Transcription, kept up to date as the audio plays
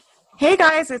Hey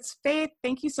guys, it's Faith.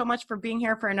 Thank you so much for being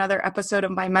here for another episode of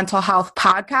my mental health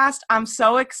podcast. I'm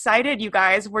so excited, you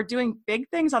guys. We're doing big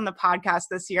things on the podcast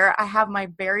this year. I have my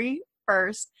very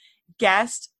first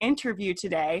guest interview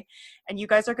today, and you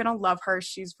guys are going to love her.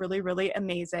 She's really, really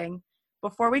amazing.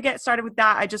 Before we get started with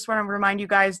that, I just want to remind you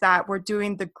guys that we're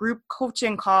doing the group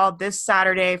coaching call this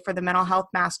Saturday for the Mental Health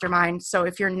Mastermind. So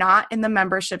if you're not in the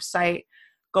membership site,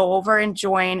 go over and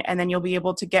join, and then you'll be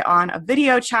able to get on a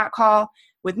video chat call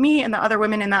with me and the other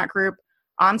women in that group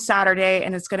on Saturday,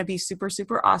 and it's going to be super,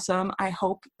 super awesome. I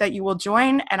hope that you will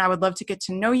join, and I would love to get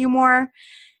to know you more.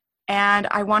 And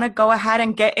I want to go ahead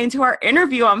and get into our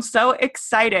interview. I'm so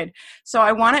excited. So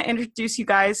I want to introduce you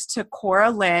guys to Cora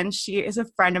Lynn. She is a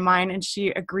friend of mine, and she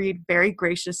agreed very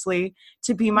graciously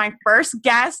to be my first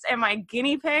guest and my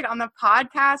guinea pig on the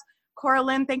podcast. Cora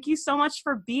Lynn, thank you so much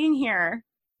for being here.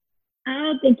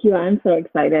 Oh, thank you. I'm so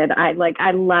excited.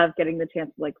 I love getting the chance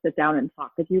to sit down and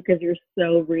talk with you because you're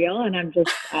so real, and I'm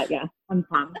just I'm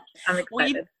pumped. I'm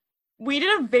excited. We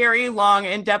did a very long,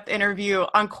 in-depth interview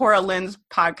on Cora Lynn's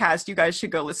podcast you guys should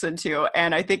go listen to,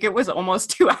 and I think it was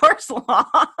almost 2 hours long.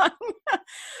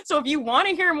 So if you want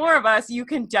to hear more of us, you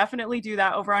can definitely do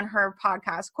that over on her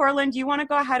podcast. Cora Lynn, do you want to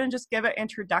go ahead and just give an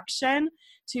introduction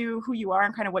to who you are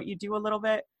and kind of what you do a little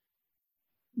bit?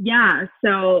 Yeah.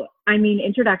 So,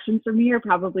 introductions for me are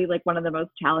probably one of the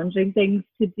most challenging things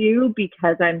to do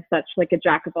because I'm such a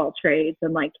jack of all trades.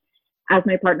 And as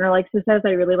my partner likes to say, I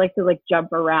really like to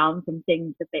jump around from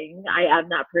thing to thing. I am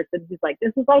that person who's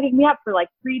this is lighting me up for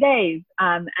 3 days.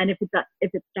 And if it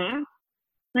stops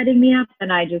lighting me up,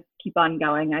 then I just keep on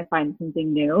going. I find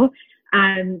something new.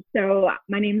 So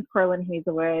my name is Cora Lynn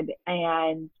Hazelwood,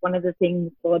 and a bunch of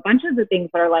the things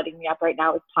that are lighting me up right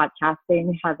now is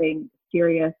podcasting, having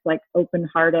serious,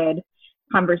 open-hearted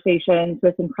conversations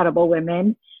with incredible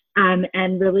women,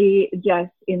 and really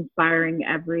just inspiring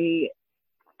every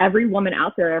woman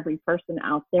out there, every person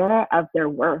out there of their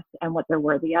worth and what they're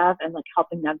worthy of, and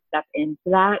helping them step into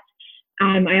that.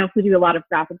 I also do a lot of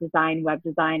graphic design, web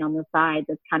design on the side.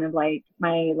 That's kind of my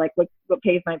what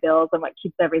pays my bills and what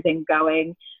keeps everything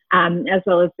going, as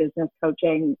well as business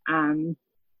coaching.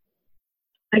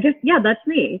 I guess, that's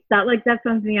me. That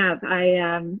sums me up.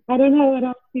 I don't know what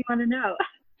else you want to know.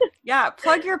 Yeah,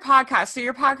 plug your podcast. So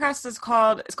your podcast is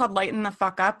called Lighten the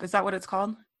Fuck Up. Is that what it's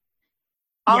called?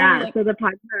 So the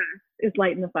podcast is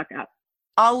Lighten the Fuck Up.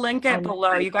 I'll link it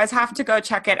below. You guys have to go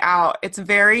check it out. It's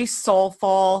very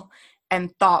soulful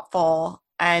and thoughtful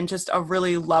and just a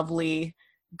really lovely,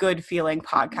 good feeling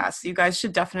podcast. So you guys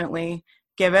should definitely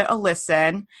give it a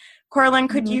listen. Cora Lynn,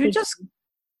 could you just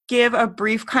give a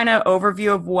brief kind of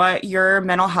overview of what your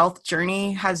mental health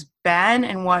journey has been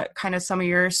and what kind of some of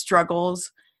your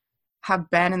struggles have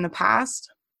been in the past?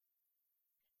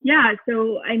 Yeah.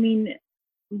 So,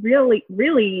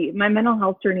 really, my mental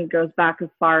health journey goes back as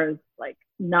far as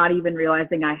not even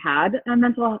realizing I had a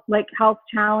mental health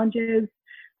challenges.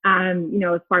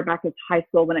 As far back as high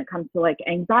school, when it comes to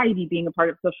anxiety being a part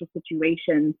of social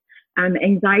situations,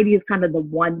 anxiety is kind of the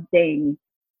one thing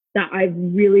that I've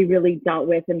really, really dealt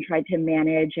with and tried to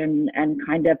manage and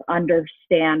kind of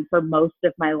understand for most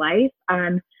of my life.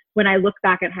 When I look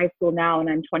back at high school now, and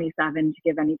I'm 27, to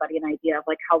give anybody an idea of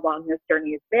how long this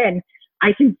journey has been,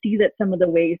 I can see that some of the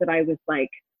ways that I was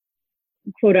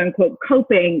quote unquote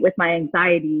coping with my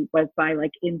anxiety was by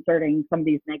inserting some of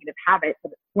these negative habits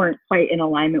that weren't quite in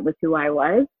alignment with who I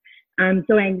was.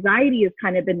 So anxiety has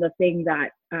kind of been the thing that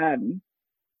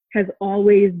has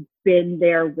always been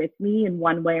there with me in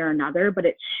one way or another, but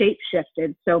it's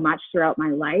shape-shifted so much throughout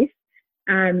my life.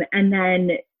 And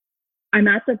then I'm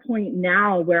at the point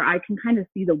now where I can kind of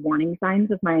see the warning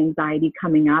signs of my anxiety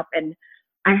coming up, and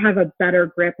I have a better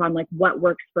grip on what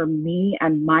works for me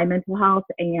and my mental health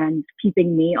and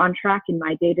keeping me on track in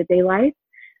my day-to-day life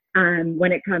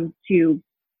when it comes to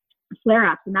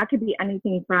flare-ups. And that could be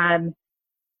anything from,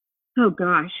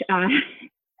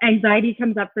 anxiety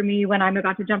comes up for me when I'm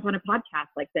about to jump on a podcast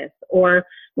like this, or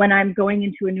when I'm going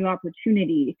into a new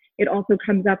opportunity. It also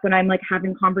comes up when I'm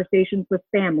having conversations with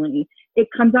family. It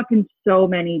comes up in so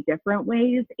many different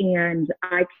ways, and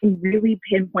I can really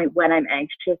pinpoint when I'm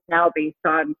anxious now based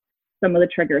on some of the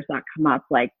triggers that come up,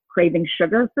 craving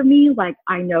sugar for me.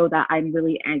 I know that I'm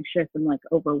really anxious and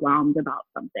overwhelmed about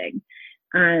something.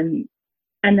 And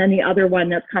then the other one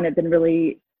that's kind of been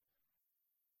really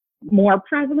more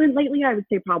prevalent lately, I would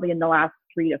say probably in the last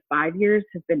 3 to 5 years,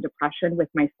 has been depression with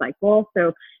my cycle.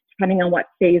 So depending on what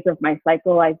phase of my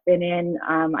cycle I've been in,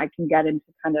 I can get into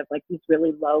kind of these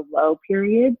really low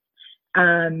periods.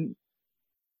 And,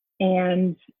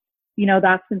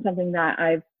 that's been something that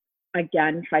I've,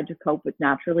 again, tried to cope with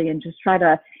naturally and just try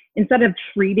to, instead of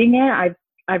treating it, I've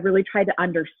I've really tried to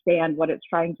understand what it's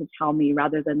trying to tell me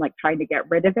rather than like trying to get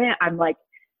rid of it. I'm like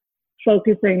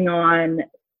focusing on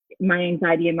my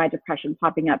anxiety and my depression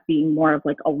popping up being more of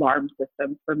like alarm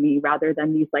systems for me rather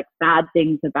than these like bad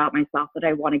things about myself that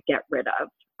I want to get rid of.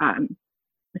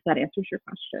 If that answers your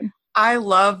question. I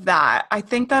love that. I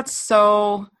think that's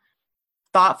so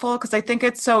thoughtful because I think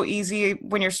it's so easy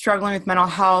when you're struggling with mental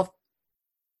health.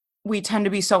 We tend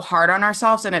to be so hard on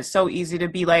ourselves, and it's so easy to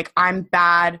be like, I'm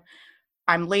bad,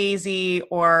 I'm lazy,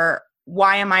 or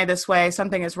why am I this way?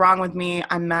 Something is wrong with me.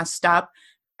 I'm messed up.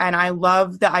 And I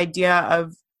love the idea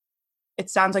of, it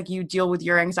sounds like you deal with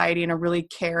your anxiety in a really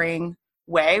caring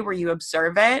way where you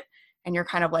observe it and you're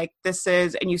kind of like, this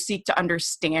is, and you seek to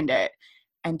understand it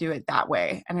and do it that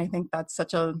way. And I think that's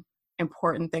such an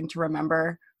important thing to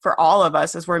remember for all of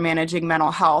us as we're managing mental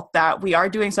health, that we are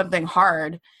doing something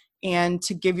hard, and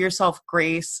to give yourself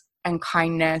grace and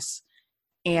kindness,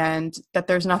 and that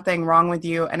there's nothing wrong with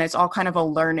you. And it's all kind of a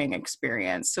learning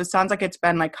experience. So it sounds like it's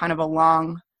been like kind of a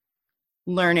long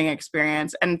learning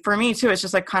experience. And for me too, it's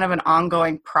just like kind of an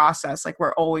ongoing process. Like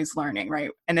we're always learning,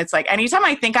 right? And it's like, anytime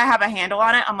I think I have a handle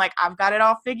on it, I'm like, I've got it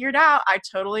all figured out. I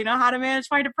totally know how to manage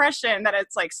my depression. That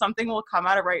it's like something will come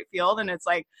out of right field. And it's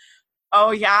like, oh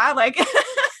yeah, like,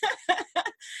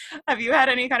 have you had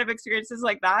any kind of experiences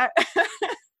like that?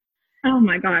 Oh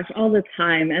my gosh, all the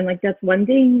time. And like, that's one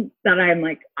thing that I'm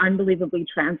like unbelievably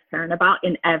transparent about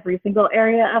in every single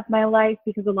area of my life,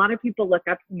 because a lot of people look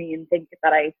up to me and think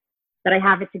that I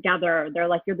have it together. They're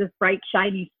like, you're this bright,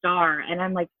 shiny star. And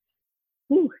I'm like,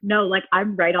 ooh, no, like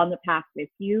I'm right on the path with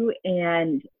you.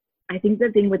 And I think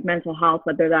the thing with mental health,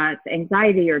 whether that's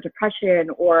anxiety or depression,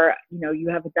 or, you know, you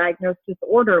have a diagnosed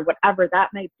disorder, whatever that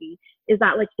might be, is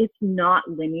that like, it's not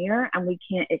linear and we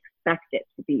can't expect it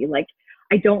to be. Like,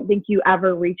 I don't think you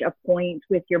ever reach a point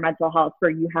with your mental health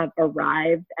where you have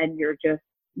arrived and you're just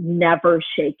never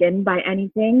shaken by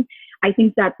anything. I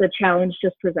think that the challenge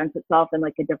just presents itself in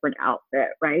like a different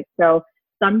outfit, right? So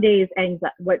some days,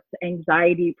 what's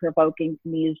anxiety provoking to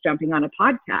me is jumping on a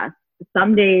podcast.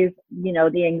 Some days, you know,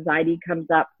 the anxiety comes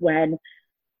up when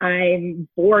I'm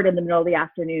bored in the middle of the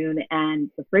afternoon and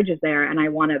the fridge is there and I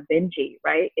want to binge eat,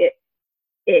 right?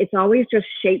 It's always just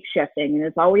shape shifting, and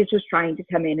it's always just trying to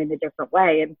come in a different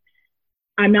way. And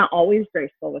I'm not always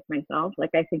graceful with myself. Like,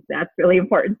 I think that's really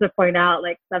important to point out.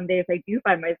 Like, some days I do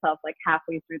find myself like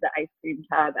halfway through the ice cream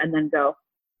tub and then go,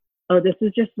 oh, this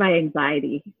is just my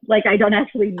anxiety. Like, I don't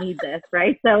actually need this,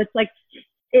 right? So it's like,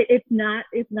 it's not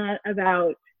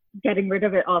about getting rid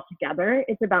of it altogether.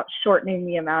 It's about shortening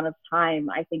the amount of time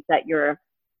I think that you're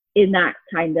in that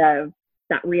kind of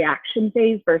that reaction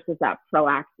phase versus that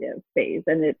proactive phase.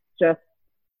 And it's just,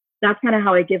 that's kind of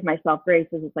how I give myself grace,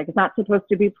 is it's like, it's not supposed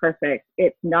to be perfect.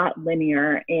 It's not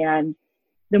linear. And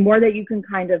the more that you can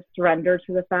kind of surrender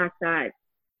to the fact that,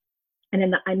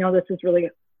 and I know this is really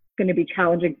going to be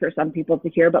challenging for some people to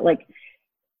hear, but like,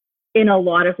 in a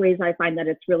lot of ways, I find that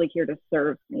it's really here to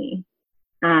serve me,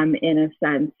 in a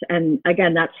sense. And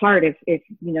again, that's hard if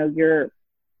you know, you're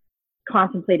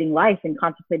contemplating life and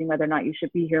contemplating whether or not you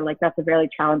should be here. Like, that's a very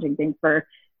challenging thing for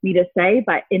me to say.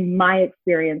 But in my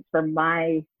experience, for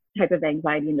my type of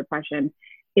anxiety and depression,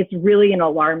 it's really an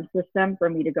alarm system for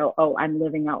me to go, oh, I'm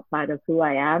living outside of who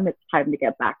I am. It's time to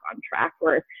get back on track.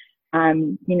 Or,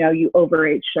 you know, you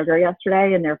overate sugar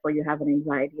yesterday and therefore you have an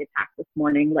anxiety attack this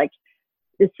morning. Like,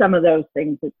 it's some of those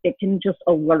things. It can just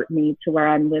alert me to where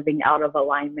I'm living out of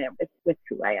alignment with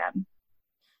who I am.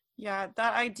 Yeah,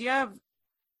 that idea of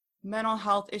mental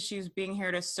health issues being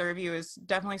here to serve you is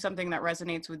definitely something that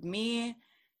resonates with me.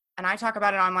 And I talk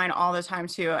about it online all the time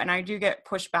too. And I do get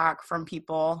pushback from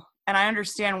people. And I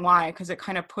understand why, because it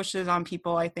kind of pushes on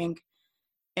people, I think,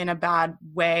 in a bad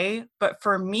way. But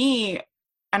for me,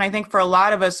 and I think for a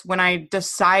lot of us, when I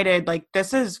decided like,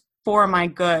 this is for my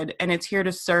good and it's here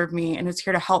to serve me and it's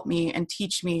here to help me and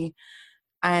teach me,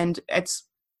 and it's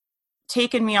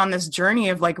taken me on this journey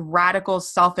of like radical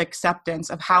self-acceptance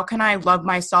of how can I love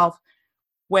myself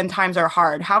when times are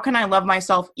hard? How can I love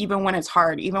myself even when it's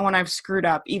hard, even when I've screwed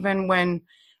up, even when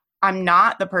I'm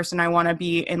not the person I want to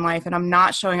be in life and I'm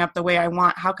not showing up the way I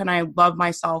want? How can I love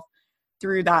myself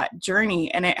through that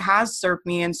journey? And it has served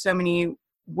me in so many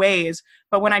ways.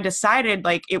 But when I decided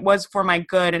like it was for my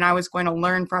good and I was going to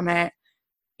learn from it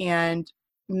and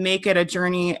make it a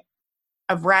journey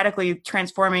of radically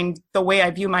transforming the way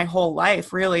I view my whole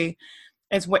life, really,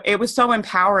 it was so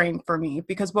empowering for me,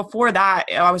 because before that,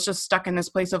 I was just stuck in this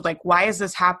place of like, why is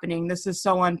this happening? This is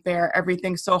so unfair.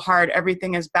 Everything's so hard.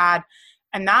 Everything is bad.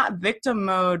 And that victim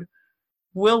mode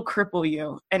will cripple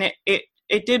you. And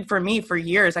it did for me for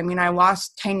years. I mean, I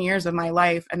lost 10 years of my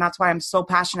life. And that's why I'm so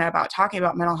passionate about talking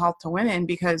about mental health to women,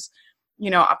 because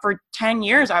for 10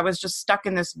 years, I was just stuck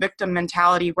in this victim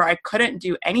mentality where I couldn't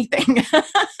do anything.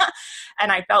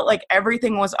 And I felt like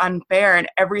everything was unfair and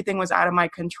everything was out of my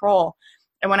control.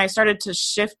 And when I started to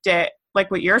shift it, like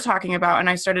what you're talking about, and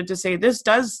I started to say, this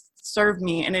does serve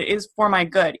me and it is for my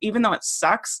good, even though it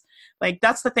sucks. Like,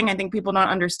 that's the thing I think people don't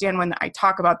understand when I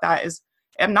talk about that is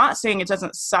I'm not saying it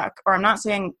doesn't suck, or I'm not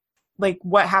saying like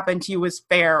what happened to you was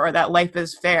fair or that life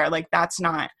is fair. Like, that's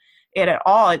not it at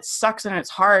all. It sucks and it's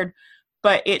hard,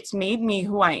 but it's made me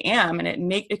who I am,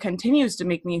 and it continues to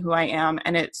make me who I am,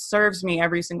 and it serves me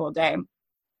every single day.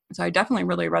 So I definitely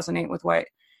really resonate with what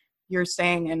you're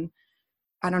saying. And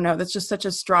I don't know, that's just such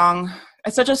a strong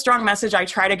message I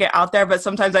try to get out there, but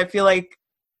sometimes I feel like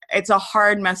it's a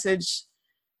hard message.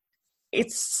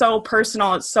 It's so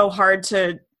personal. It's so hard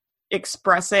to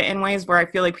express it in ways where I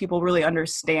feel like people really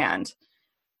understand.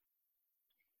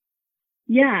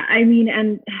 Yeah, I mean,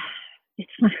 and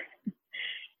it's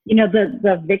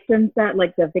the victim set,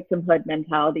 like the victimhood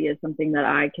mentality is something that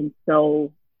I can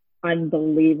so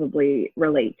unbelievably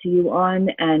relate to you on.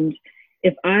 And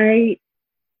if I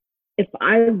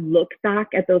look back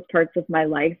at those parts of my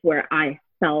life where I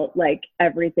felt like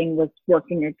everything was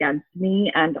working against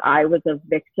me and I was a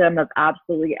victim of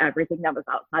absolutely everything that was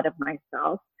outside of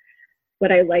myself,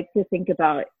 what I like to think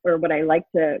about, or what I like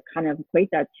to kind of equate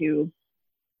that to,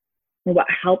 and what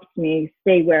helps me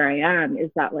stay where I am,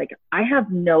 is that like I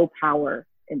have no power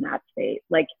in that state.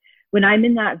 Like when I'm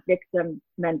in that victim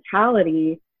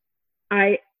mentality,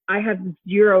 I have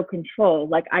zero control.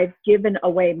 Like I've given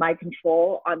away my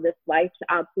control on this life to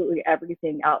absolutely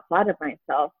everything outside of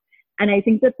myself. And I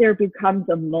think that there becomes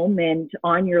a moment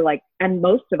on your like, and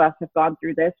most of us have gone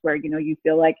through this where, you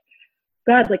feel like,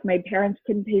 God, like my parents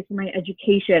couldn't pay for my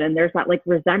education. And there's that like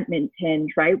resentment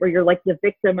tinge, right? Where you're like the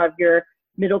victim of your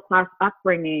middle-class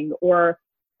upbringing or,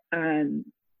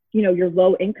 your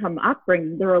low income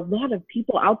upbringing. There are a lot of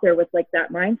people out there with like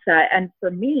that mindset. And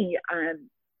for me,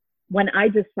 when I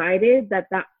decided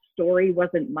that story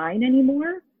wasn't mine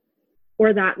anymore,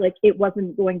 or that like it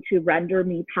wasn't going to render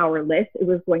me powerless, it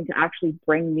was going to actually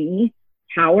bring me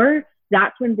power,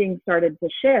 that's when things started to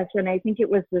shift. And I think it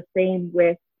was the same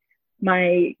with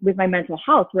my mental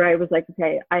health, where I was like,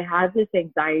 okay, I have this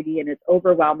anxiety and it's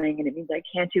overwhelming and it means I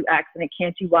can't do X and I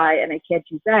can't do Y and I can't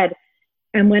do Z.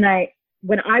 And when I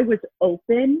was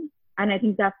open, and I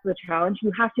think that's the challenge,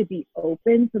 you have to be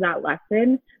open to that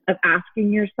lesson of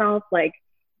asking yourself, like,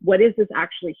 what is this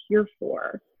actually here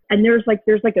for? And there's like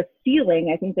a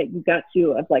feeling, I think, that you got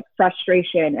to of like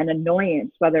frustration and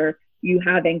annoyance, whether you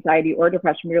have anxiety or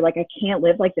depression, you're like, I can't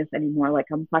live like this anymore. Like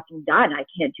I'm fucking done. I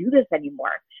can't do this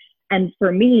anymore. And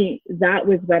for me, that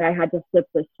was when I had to flip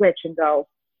the switch and go,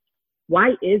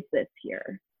 why is this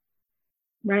here?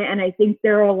 Right. And I think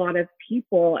there are a lot of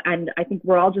people, and I think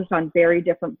we're all just on very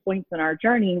different points in our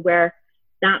journey where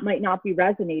that might not be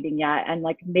resonating yet. And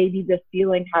like, maybe this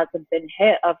feeling hasn't been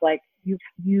hit of like,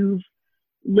 you've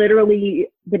literally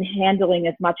been handling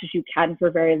as much as you can for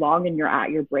very long and you're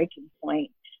at your breaking point.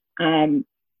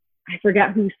 I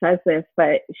forget who says this,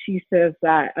 but she says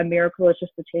that a miracle is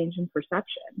just a change in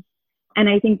perception. And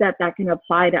I think that can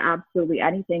apply to absolutely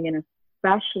anything, and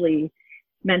especially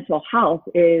mental health.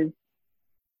 Is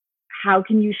how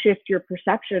can you shift your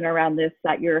perception around this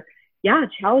that you're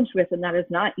challenged with, and that is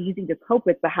not easy to cope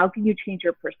with, but how can you change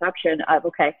your perception of,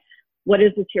 okay, what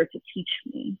is this here to teach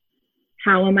me?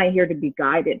 How am I here to be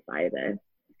guided by this?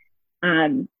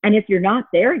 And if you're not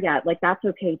there yet, like that's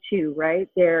okay too, right?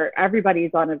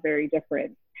 Everybody's on a very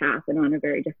different path and on a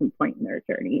very different point in their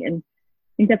journey. And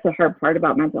I think that's the hard part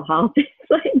about mental health. It's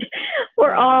like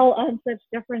we're all on such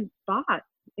different spots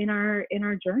in our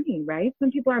journey, right? Some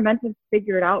people are meant to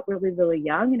figure it out really, really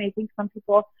young, and I think some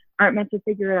people aren't meant to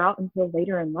figure it out until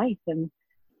later in life. And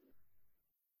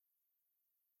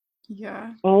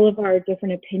all of our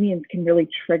different opinions can really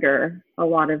trigger a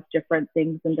lot of different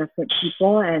things in different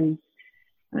people, and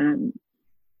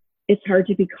it's hard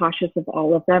to be cautious of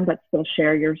all of them, but still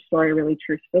share your story really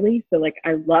truthfully. So like,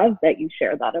 I love that you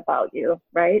share that about you,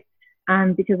 right?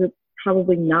 Because it's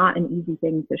probably not an easy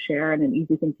thing to share and an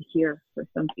easy thing to hear for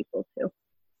some people too.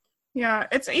 Yeah,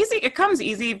 it's easy. It comes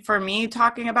easy for me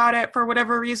talking about it for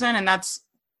whatever reason. And that's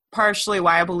partially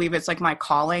why I believe it's like my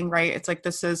calling, right? It's like,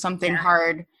 this is something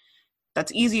hard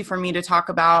that's easy for me to talk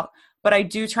about, but I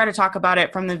do try to talk about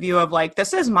it from the view of like,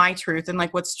 this is my truth and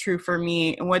like what's true for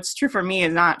me, and what's true for me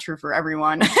is not true for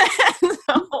everyone.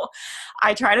 So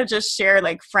I try to just share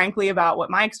like frankly about what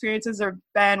my experiences have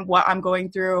been, what I'm going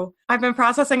through. I've been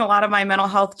processing a lot of my mental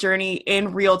health journey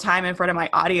in real time in front of my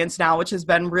audience now, which has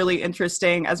been really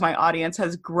interesting as my audience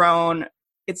has grown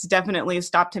it's definitely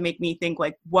stopped to make me think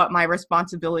like what my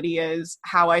responsibility is,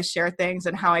 how I share things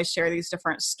and how I share these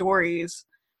different stories.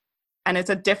 And it's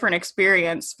a different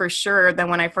experience for sure than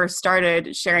when I first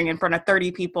started sharing in front of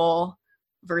 30 people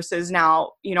versus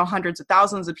now, hundreds of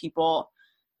thousands of people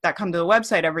that come to the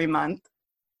website every month.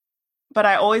 But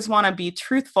I always want to be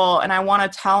truthful, and I want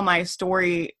to tell my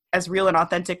story as real and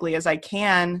authentically as I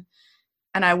can.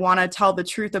 And I want to tell the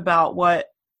truth about what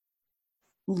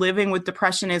living with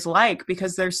depression is like,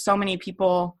 because there's so many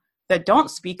people that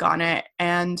don't speak on it.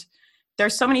 And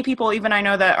there's so many people, even I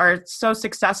know, that are so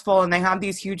successful and they have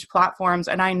these huge platforms,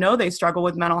 and I know they struggle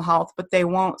with mental health, but they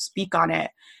won't speak on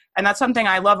it. And that's something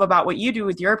I love about what you do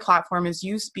with your platform, is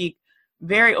you speak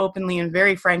very openly and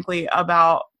very frankly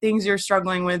about things you're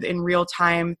struggling with in real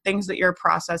time, things that you're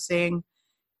processing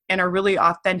in a really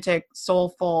authentic,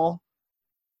 soulful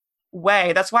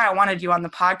way. That's why I wanted you on the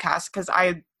podcast, because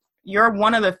you're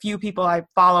one of the few people I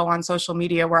follow on social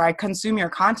media where I consume your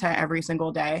content every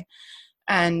single day.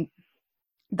 And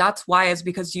that's why, is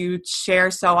because you share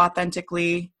so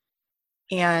authentically.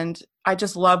 And I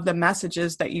just love the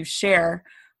messages that you share.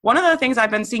 One of the things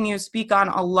I've been seeing you speak on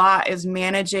a lot is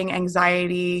managing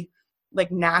anxiety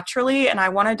like naturally. And I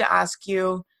wanted to ask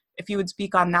you if you would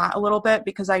speak on that a little bit,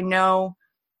 because I know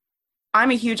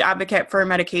I'm a huge advocate for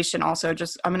medication also.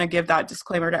 I'm going to give that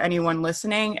disclaimer to anyone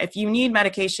listening. If you need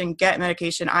medication, get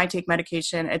medication. I take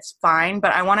medication. It's fine.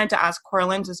 But I wanted to ask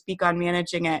Coraline to speak on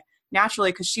managing it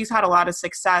naturally, because she's had a lot of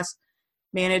success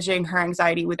managing her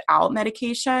anxiety without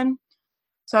medication.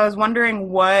 So I was wondering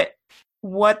what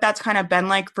that's kind of been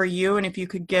like for you, and if you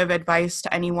could give advice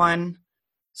to anyone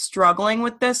struggling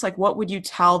with this, like what would you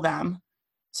tell them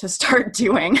to start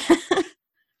doing?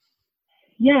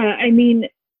 Yeah, I mean,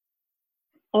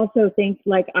 also think,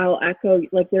 like, I'll echo,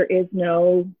 like, there is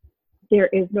no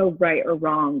right or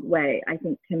wrong way, I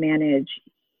think, to manage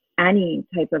any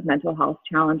type of mental health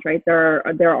challenge, right? There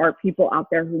are people out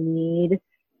there who need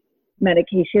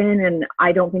medication, and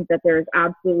I don't think that there's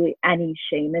absolutely any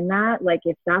shame in that. Like,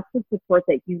 if that's the support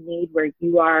that you need where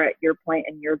you are at your point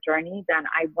in your journey, then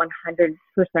I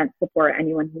 100% support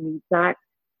anyone who needs that.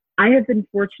 I have been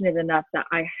fortunate enough that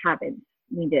I haven't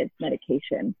needed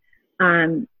medication.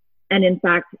 And in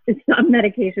fact, some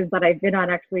medications that I've been on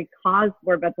actually caused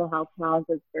more mental health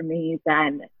challenges for me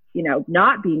than,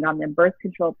 not being on them. Birth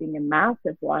control being a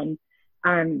massive one,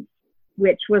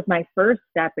 which was my first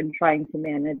step in trying to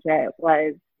manage it,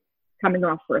 was coming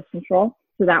off birth control.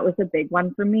 So that was a big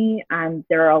one for me. And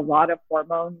there are a lot of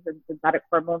hormones and synthetic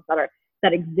hormones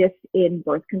that exist in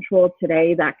birth control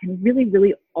today that can really,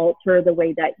 really alter the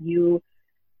way that you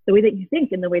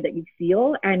think and the way that you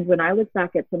feel. And when I look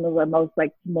back at some of the most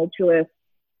like tumultuous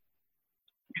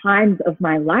times of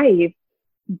my life,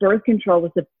 birth control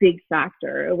was a big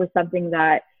factor. It was something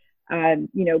that,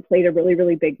 played a really,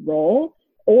 really big role.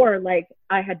 Or like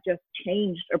I had just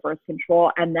changed a birth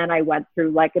control and then I went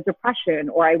through like a depression,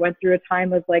 or I went through a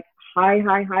time of like high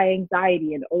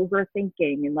anxiety and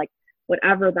overthinking and like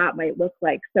whatever that might look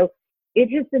like. So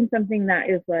it's just been something that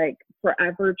is like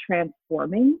forever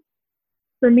transforming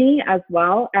for me as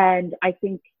well. And I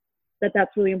think that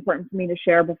that's really important for me to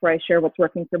share before I share what's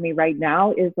working for me right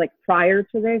now, is like prior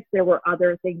to this, there were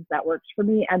other things that worked for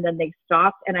me and then they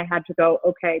stopped and I had to go,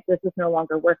 okay, this is no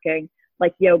longer working.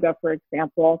 Like yoga, for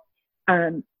example,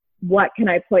 what can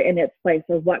I put in its place,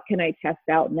 or what can I test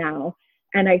out now?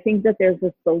 And I think that there's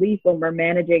this belief when we're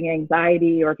managing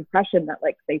anxiety or depression that,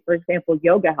 like, say, for example,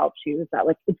 yoga helps you, is that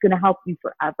like it's going to help you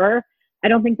forever. I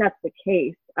don't think that's the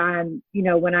case.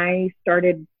 When I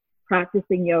started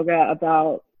practicing yoga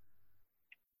about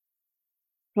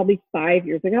probably 6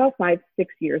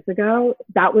 years ago,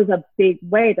 that was a big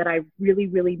way that I really,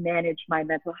 really managed my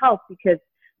mental health, because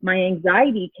my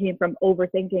anxiety came from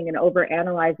overthinking and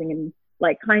overanalyzing and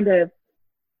like kind of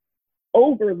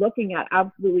overlooking at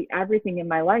absolutely everything in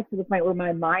my life, to the point where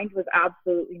my mind was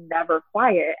absolutely never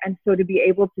quiet. And so to be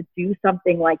able to do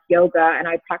something like yoga, and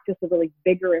I practice a really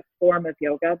vigorous form of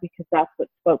yoga because that's what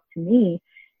spoke to me,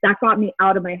 that got me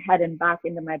out of my head and back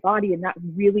into my body. And that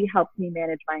really helped me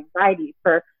manage my anxiety.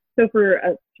 For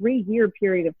a 3-year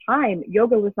period of time,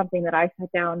 yoga was something that I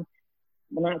sat down,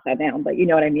 well, not sat down, but you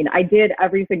know what I mean? I did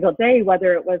every single day,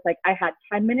 whether it was like I had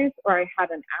 10 minutes or I had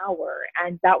an hour.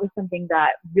 And that was something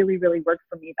that really, really worked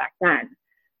for me back then.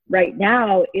 Right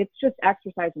now, it's just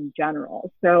exercise in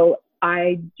general. So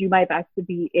I do my best to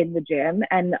be in the gym,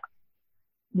 and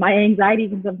my anxiety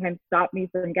can sometimes stop me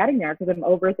from getting there because I'm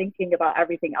overthinking about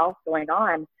everything else going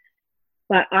on.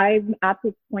 But I'm at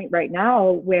this point right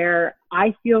now where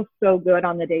I feel so good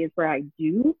on the days where I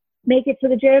do make it to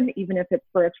the gym, even if it's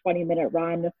for a 20-minute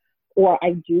run or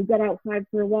I do get outside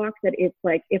for a walk, that it's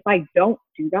like, if I don't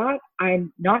do that,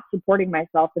 I'm not supporting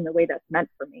myself in the way that's meant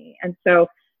for me. And so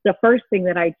the first thing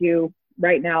that I do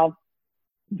right now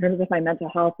in terms of my mental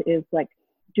health is like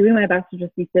doing my best to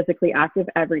just be physically active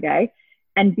every day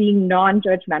and being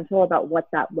non-judgmental about what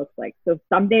that looks like. So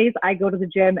some days I go to the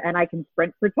gym and I can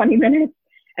sprint for 20 minutes.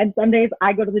 And some days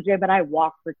I go to the gym and I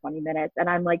walk for 20 minutes. And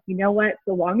I'm like, you know what?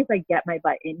 So long as I get my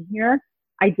butt in here,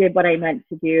 I did what I meant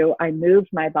to do. I moved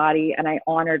my body and I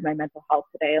honored my mental health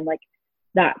today. And like,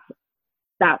 that's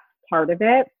part of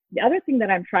it. The other thing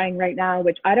that I'm trying right now,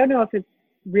 which I don't know if it's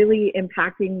really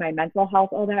impacting my mental health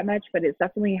all that much, but it's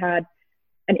definitely had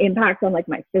an impact on like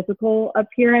my physical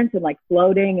appearance and like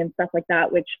bloating and stuff like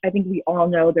that, which I think we all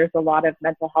know there's a lot of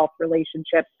mental health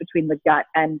relationships between the gut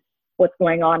and what's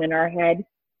going on in our head.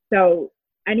 So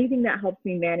anything that helps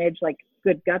me manage like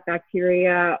good gut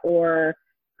bacteria or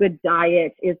good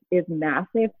diet is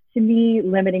massive to me.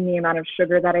 Limiting the amount of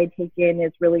sugar that I take in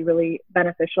is really, really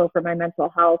beneficial for my mental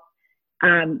health.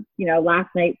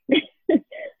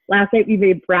 Last night we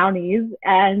made brownies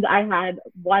and I had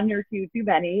one or two too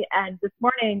many. And this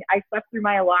morning I slept through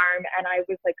my alarm and I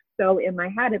was like so in my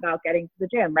head about getting to the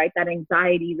gym, right? That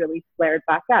anxiety really flared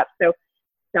back up. So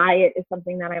diet is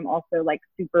something that I'm also like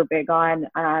super big on.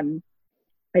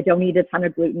 I don't eat a ton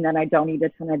of gluten and I don't eat a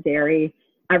ton of dairy.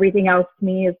 Everything else to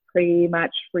me is pretty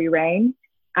much free reign.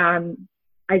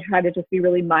 I try to just be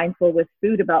really mindful with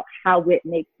food about how it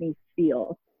makes me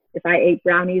feel. If I ate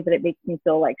brownies and it makes me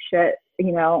feel like shit,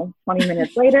 20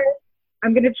 minutes later,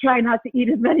 I'm going to try not to eat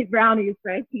as many brownies,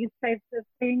 right? These types of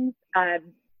things.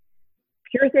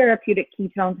 Pure therapeutic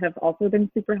ketones have also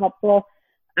been super helpful.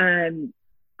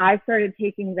 I started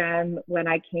taking them when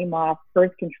I came off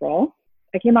birth control.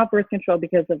 I came off birth control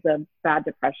because of the bad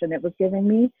depression it was giving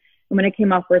me. And when I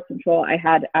came off birth control, I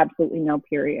had absolutely no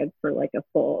periods for like a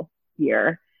full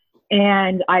year.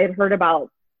 And I had heard about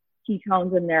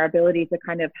ketones and their ability to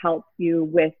kind of help you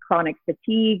with chronic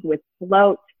fatigue, with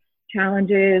bloat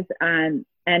challenges. And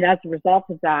as a result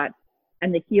of that,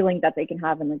 and the healing that they can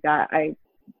have in the gut,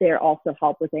 they also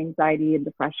help with anxiety and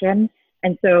depression.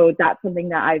 And so that's something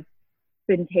that I've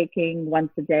been taking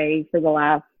once a day for the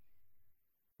last,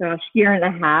 year and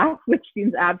a half, which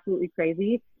seems absolutely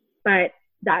crazy. But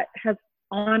that has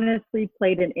honestly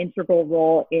played an integral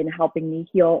role in helping me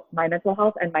heal my mental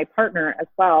health and my partner as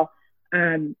well.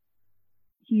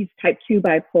 He's type 2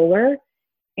 bipolar,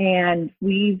 and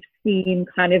we've seen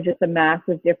kind of just a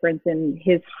massive difference in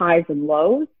his highs and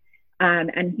lows.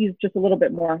 And he's just a little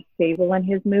bit more stable in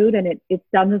his mood, and it's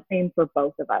done the same for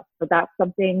both of us. So that's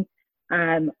something,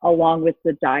 along with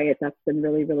the diet, that's been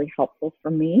really, really helpful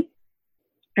for me.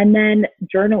 And then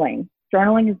journaling.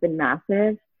 Journaling has been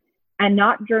massive. And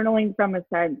not journaling from a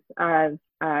sense of,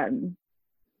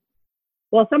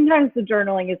 sometimes the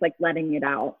journaling is like letting it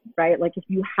out, right? Like if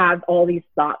you have all these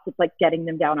thoughts, it's like getting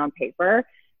them down on paper.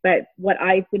 But what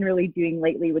I've been really doing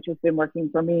lately, which has been working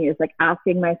for me, is like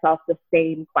asking myself the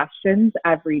same questions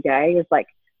every day. Is like,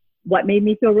 what made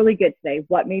me feel really good today?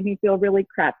 What made me feel really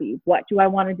crappy? What do I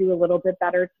want to do a little bit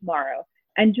better tomorrow?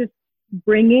 And just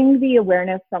bringing the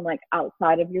awareness from like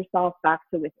outside of yourself back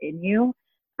to within you.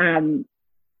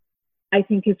 I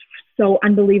think is so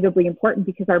unbelievably important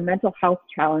because our mental health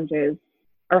challenges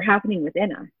are happening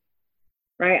within us,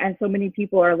 right? And so many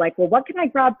people are like, well, what can I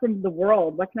grab from the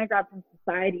world? What can I grab from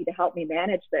society to help me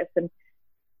manage this? And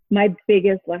my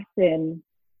biggest lesson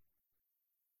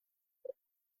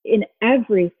in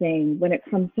everything when it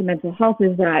comes to mental health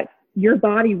is that your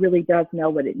body really does know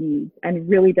what it needs and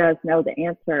really does know the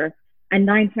answer. And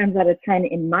 9 times out of 10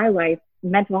 in my life,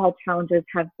 mental health challenges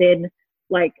have been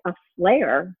like a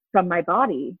flare from my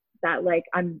body that like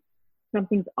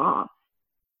something's off.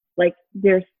 Like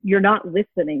you're not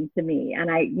listening to me. And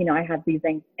I have these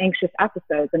anxious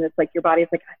episodes, and it's like your body's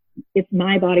like, it's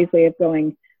my body's way of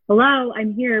going, hello,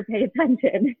 I'm here, pay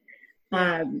attention.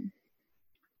 And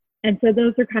so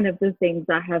those are kind of the things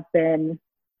that have been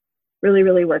really,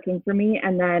 really working for me.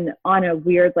 And then on a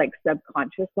weird, like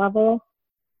subconscious level,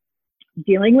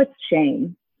 dealing with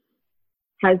shame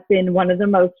has been one of the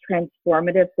most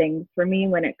transformative things for me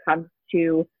when it comes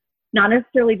to not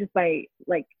necessarily just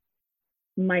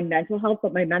my mental health,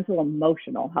 but my mental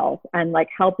emotional health, and like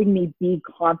helping me be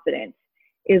confident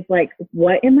is like,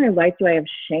 what in my life do I have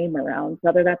shame around?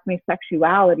 Whether that's my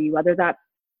sexuality, whether that's,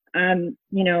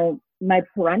 my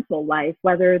parental life,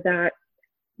 whether that's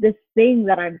this thing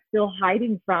that I'm still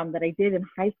hiding from that I did in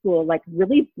high school, like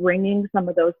really bringing some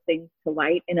of those things to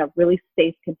light in a really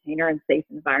safe container and safe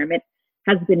environment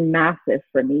has been massive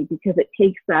for me, because it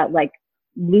takes that like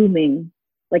looming,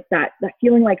 like that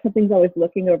feeling like something's always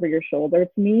looking over your shoulder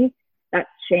to me, that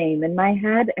shame in my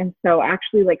head. And so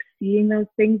actually like seeing those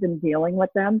things and dealing with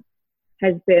them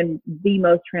has been the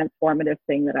most transformative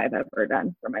thing that I've ever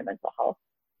done for my mental health.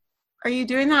 Are you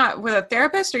doing that with a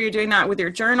therapist, or are you doing that with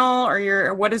your journal,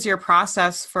 or what is your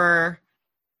process for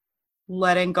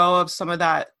letting go of some of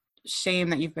that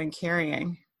shame that you've been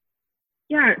carrying?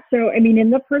 Yeah. So, I mean, in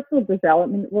the personal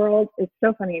development world, it's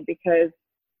so funny because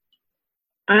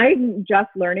I'm just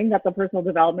learning that the personal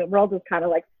development world is kind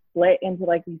of like split into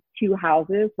like these two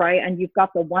houses, right? And you've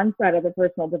got the one side of the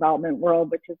personal development world,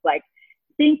 which is like,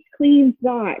 think clean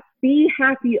thoughts, be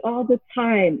happy all the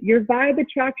time, your vibe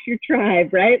attracts your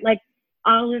tribe, right? Like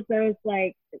all of those,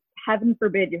 like, heaven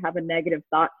forbid you have a negative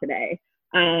thought today.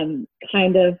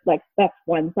 Kind of like that's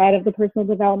one side of the personal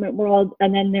development world.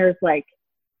 And then there's like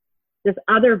this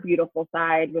other beautiful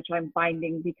side, which I'm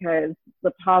finding because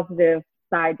the positive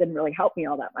side didn't really help me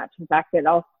all that much. In fact, it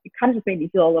kind of just made me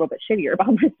feel a little bit shittier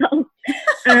about myself.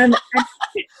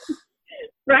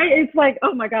 Right? It's like,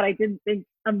 oh my God, I didn't think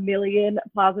a million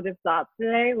positive thoughts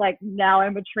today. Like now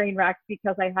I'm a train wreck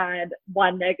because I had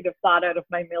one negative thought out of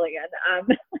my million.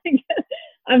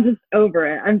 I'm just over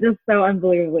it. I'm just so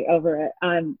unbelievably over it.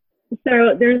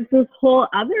 So there's this whole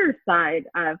other side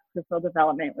of personal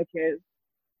development, which is,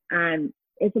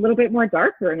 it's a little bit more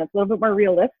darker and it's a little bit more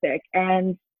realistic.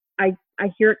 And I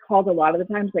hear it called a lot of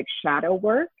the times like shadow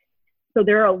work. So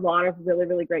there are a lot of really,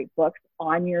 really great books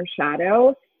on your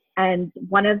shadow. And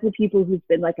one of the people who's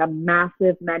been like a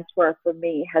massive mentor for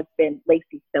me has been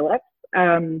Lacy Phillips.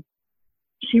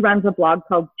 She runs a blog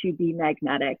called To Be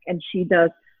Magnetic, and she does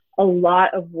a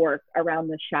lot of work around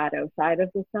the shadow side of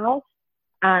the self.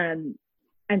 And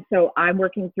so I'm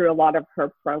working through a lot of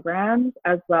her programs,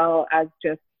 as well as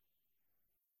just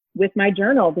with my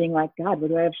journal being like, God, what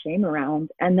do I have shame around?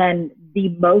 And then the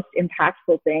most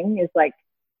impactful thing is like,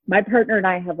 my partner and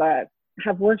I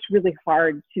have worked really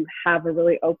hard to have a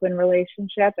really open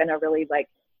relationship and a really like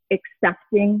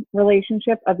accepting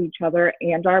relationship of each other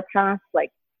and our past,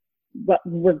 like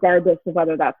regardless of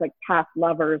whether that's like past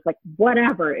lovers, like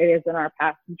whatever it is in our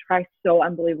past, we try so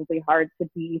unbelievably hard to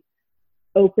be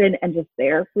open and just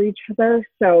there for each other.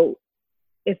 So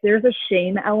if there's a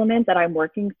shame element that I'm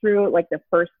working through, like the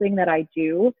first thing that I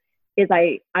do is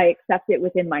I accept it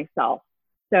within myself.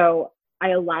 So I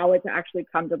allow it to actually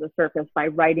come to the surface by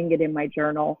writing it in my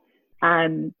journal.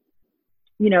 You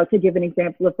know, to give an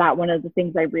example of that, one of the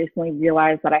things I recently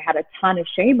realized that I had a ton of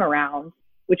shame around,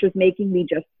 which was making me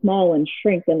just small and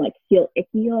shrink and like feel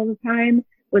icky all the time,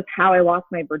 was how I lost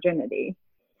my virginity.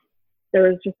 There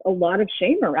was just a lot of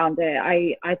shame around it.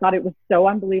 I thought it was so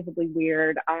unbelievably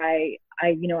weird. I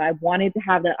wanted to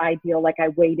have that ideal, like I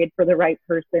waited for the right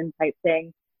person type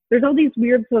thing. There's all these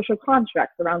weird social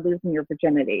constructs around losing your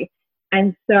virginity.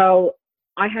 And so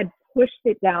I had pushed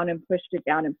it down and pushed it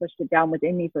down and pushed it down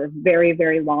within me for a very,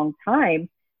 very long time,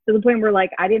 to the point where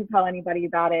like I didn't tell anybody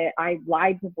about it. I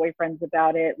lied to boyfriends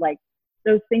about it. Like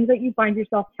those things that you find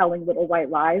yourself telling little white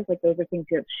lies, like those are things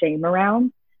you have shame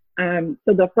around. So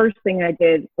the first thing I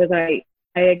did was I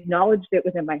acknowledged it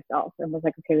within myself and was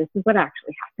like, okay, this is what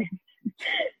actually happened.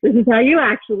 This is how you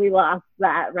actually lost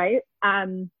that, right?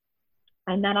 And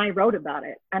then I wrote about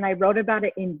it, and I wrote about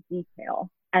it in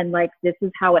detail, and like, this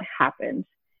is how it happened,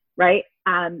 right?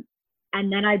 And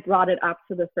then I brought it up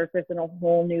to the surface in a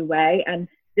whole new way, and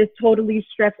this totally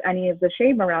stripped any of the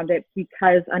shame around it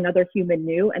because another human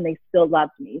knew and they still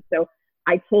loved me. So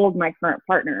I told my current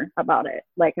partner about it.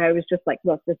 Like, I was just like,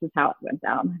 look, this is how it went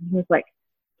down. And he was like,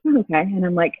 oh, okay. And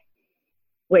I'm like,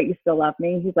 wait, you still love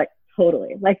me? He's like,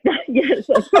 totally. Like, yes,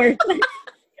 of course.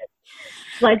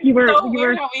 Like you were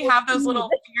how we have those little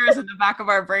fears in the back of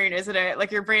our brain, isn't it?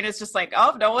 Like your brain is just like,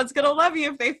 oh, no one's gonna love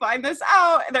you if they find this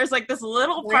out. And there's like this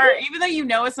little part, even though you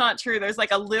know it's not true, there's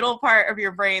like a little part of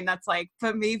your brain that's like,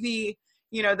 but maybe,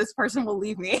 you know, this person will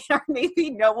leave me, or maybe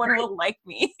no one will like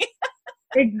me.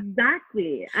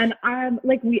 Exactly. And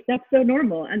that's so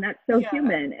normal and that's so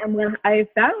human. And what I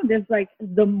found is like,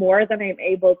 the more that I'm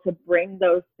able to bring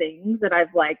those things that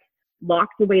I've like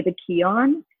locked away the key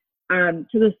on,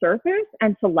 to the surface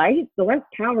and to light, the less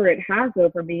power it has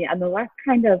over me and the less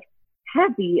kind of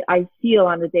heavy I feel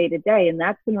on a day-to-day. And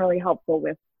that's been really helpful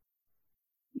with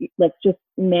like just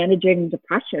managing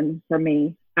depression for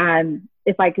me.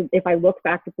 If I look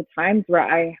back at the times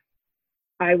where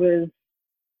I was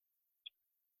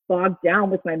bogged down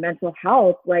with my mental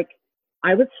health, like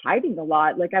I was hiding a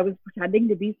lot, like I was pretending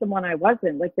to be someone I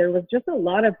wasn't. Like there was just a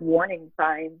lot of warning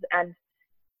signs, and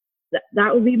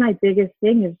that would be my biggest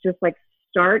thing, is just like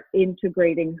start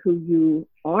integrating who you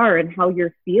are and how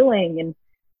you're feeling, and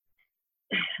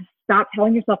stop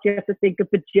telling yourself you have to think a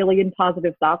bajillion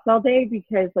positive thoughts all day,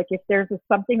 because like if there's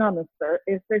something on the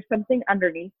if there's something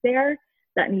underneath there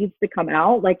that needs to come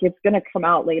out, like it's going to come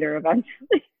out later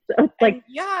eventually. So it's like,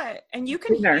 and you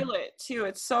can heal it too.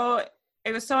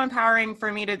 It was so empowering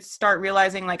for me to start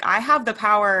realizing like I have the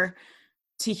power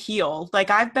to heal. Like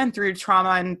I've been through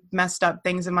trauma and messed up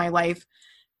things in my life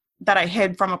that I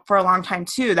hid for a long time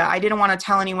too, that I didn't want to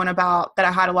tell anyone about, that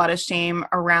I had a lot of shame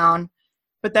around.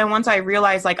 But then once I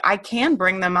realized like I can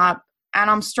bring them up and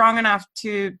I'm strong enough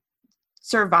to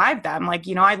survive them, like,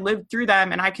 you know, I lived through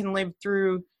them and I can live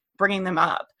through bringing them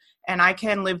up, and I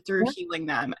can live through healing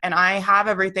them, and I have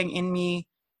everything in me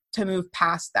to move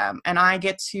past them, and I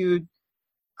get to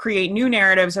create new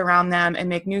narratives around them and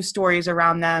make new stories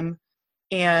around them.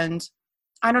 And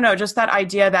I don't know, just that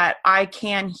idea that I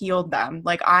can heal them.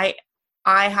 Like I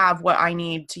have what I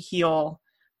need to heal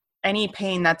any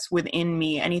pain that's within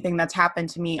me, anything that's happened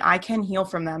to me, I can heal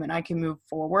from them and I can move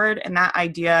forward. And that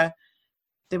idea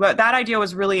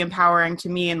was really empowering to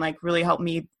me and like really helped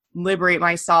me liberate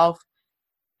myself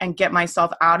and get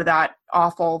myself out of that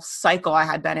awful cycle I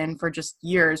had been in for just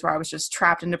years, where I was just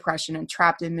trapped in depression and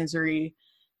trapped in misery.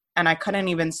 And I couldn't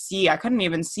even see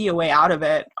a way out of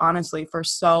it, honestly, for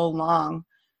so long.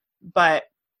 But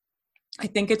I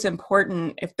think it's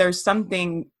important, if there's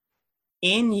something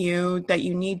in you that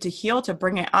you need to heal, to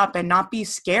bring it up and not be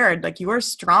scared. Like, you are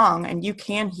strong and you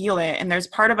can heal it. And there's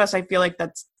part of us, I feel like,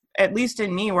 that's, at least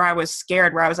in me, where I was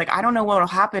scared, where I was like, I don't know what will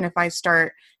happen if I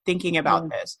start thinking about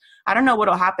this. I don't know what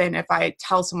will happen if I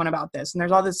tell someone about this. And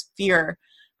there's all this fear,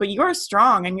 but you're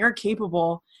strong and you're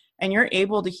capable and you're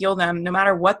able to heal them no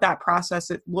matter what that process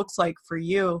it looks like for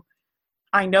you.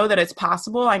 I know that it's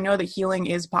possible. I know that healing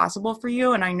is possible for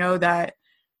you. And I know that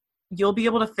you'll be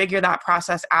able to figure that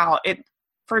process out.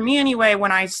 For me anyway,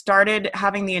 when I started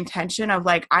having the intention of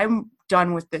like, I'm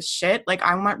done with this shit, like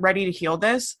I'm not ready to heal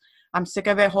this, I'm sick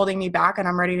of it holding me back and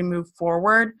I'm ready to move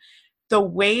forward, the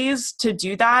ways to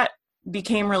do that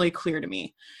became really clear to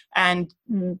me. And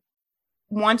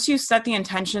once you set the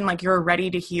intention, like you're ready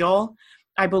to heal,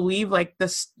 I believe like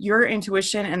your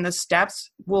intuition and the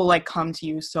steps will like come to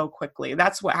you so quickly.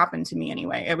 That's what happened to me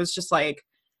anyway. It was just like,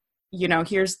 you know,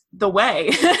 here's the way,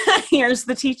 here's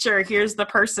the teacher, here's the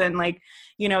person, like,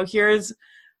 you know,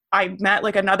 I met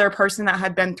like another person that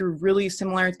had been through really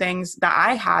similar things that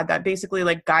I had, that basically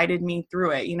like guided me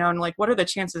through it, you know, and like, what are the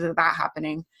chances of that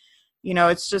happening? You know,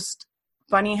 it's just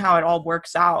funny how it all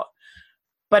works out.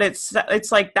 But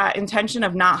it's like that intention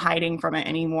of not hiding from it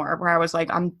anymore, where I was like,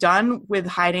 I'm done with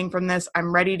hiding from this.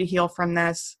 I'm ready to heal from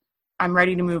this. I'm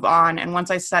ready to move on. And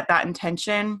once I set that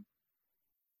intention,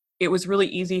 it was really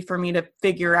easy for me to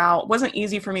figure out. It wasn't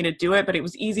easy for me to do it, but it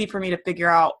was easy for me to figure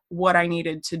out what I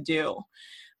needed to do.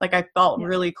 Like I felt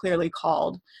really clearly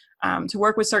called to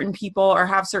work with certain people or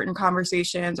have certain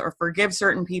conversations or forgive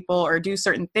certain people or do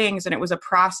certain things. And it was a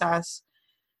process.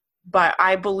 But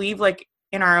I believe like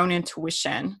in our own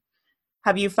intuition.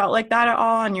 Have you felt like that at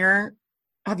all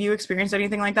have you experienced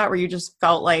anything like that where you just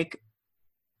felt like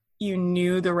you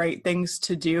knew the right things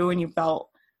to do and you felt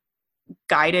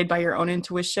guided by your own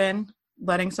intuition,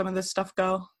 letting some of this stuff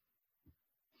go?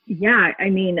 Yeah. I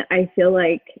mean, I feel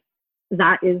like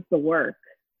that is the work,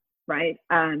 right?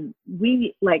 I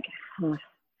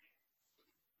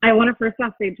want to first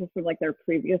off say, just from like their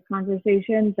previous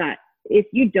conversations, that if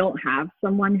you don't have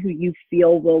someone who you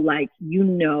feel will, like, you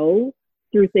know,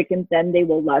 through thick and thin, they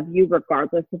will love you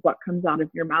regardless of what comes out of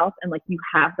your mouth. And like, you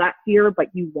have that fear, but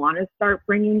you want to start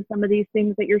bringing some of these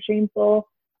things that you're shameful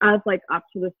of, like, up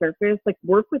to the surface, like,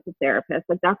 work with the therapist.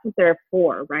 Like, that's what they're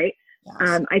for, right?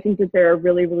 Yes. I think that they're a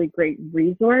really, really great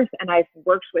resource. And I've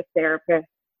worked with therapists,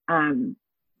 you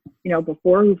know,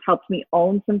 before, who've helped me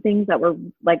own some things that were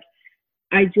like,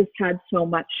 I just had so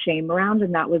much shame around,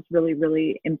 and that was really,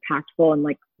 really impactful and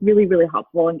like really, really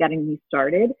helpful in getting me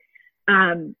started.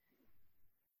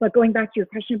 But going back to your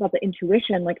question about the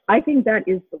intuition, like, I think that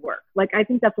is the work. Like, I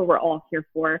think that's what we're all here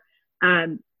for.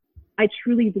 I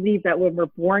truly believe that when we're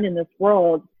born in this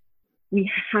world,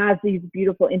 we have these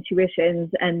beautiful intuitions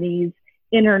and these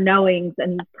inner knowings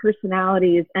and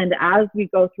personalities. And as we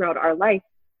go throughout our life,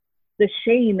 the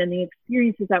shame and the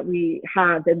experiences that we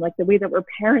have and like the way that we're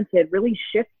parented really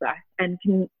shifts us, and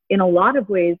can, in a lot of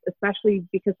ways, especially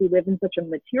because we live in such a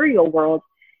material world,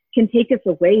 can take us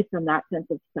away from that sense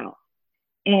of self.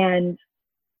 And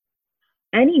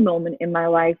any moment in my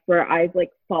life where I've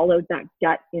like followed that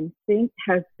gut instinct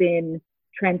has been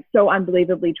so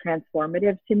unbelievably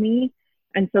transformative to me.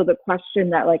 And so the question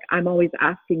that like I'm always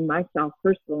asking myself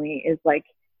personally is like,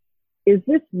 is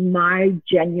this my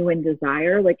genuine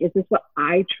desire? Like, is this what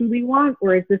I truly want?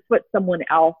 Or is this what someone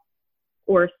else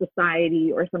or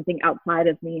society or something outside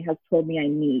of me has told me I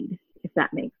need, if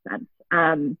that makes sense.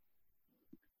 And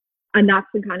that's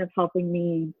been kind of helping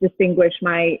me distinguish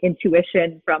my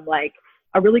intuition from like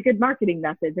a really good marketing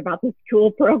message about this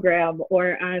cool program,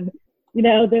 or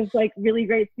there's like really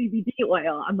great CBD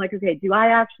oil. I'm like, okay, do I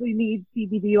actually need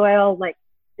CBD oil? Like,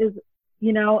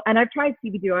 and I've tried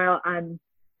CBD oil.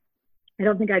 I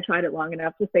don't think I tried it long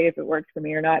enough to say if it works for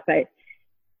me or not, but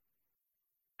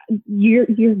your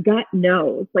gut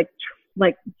knows, like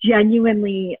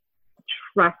genuinely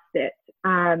trust it.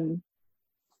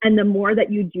 And the more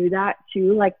that you do that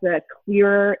too, like the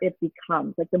clearer it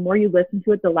becomes. Like the more you listen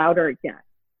to it, the louder it gets,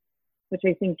 which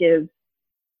I think is,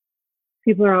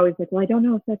 people are always like, well, I don't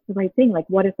know if that's the right thing. Like,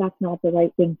 what if that's not the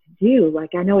right thing to do?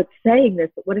 Like, I know it's saying this,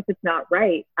 but what if it's not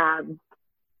right?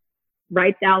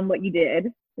 Write down what you did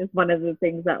is one of the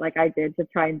things that like I did to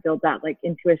try and build that like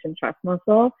intuition trust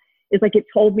muscle. Is like, it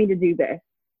told me to do this.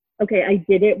 Okay, I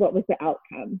did it. What was the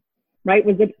outcome? Right?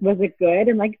 Was it good?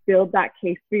 And like build that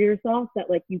case for yourself that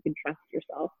like you can trust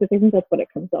yourself. Because I think that's what it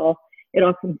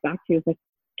all comes back to, is like,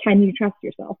 can you trust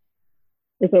yourself?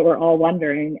 Is what we're all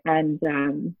wondering. And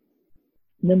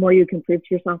the more you can prove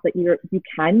to yourself that you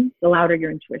can, the louder your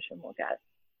intuition will get.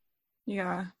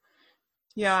 Yeah.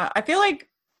 I feel like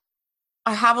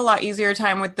I have a lot easier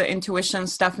time with the intuition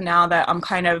stuff now that I'm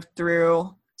kind of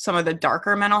through some of the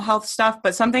darker mental health stuff.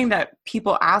 But something that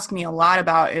people ask me a lot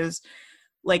about is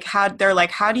like, how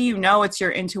do you know it's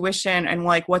your intuition, and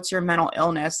like, what's your mental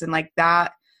illness? And like,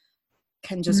 that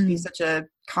can just be such a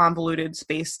convoluted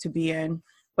space to be in.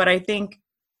 But I think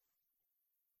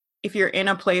if you're in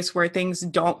a place where things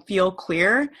don't feel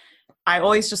clear, I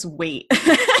always just wait.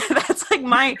 That's like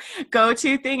my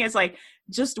go-to thing, is like,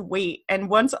 just wait. And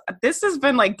once, this has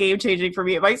been like game changing for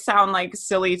me. It might sound like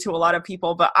silly to a lot of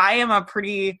people, but I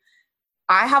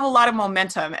have a lot of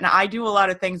momentum, and I do a lot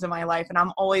of things in my life, and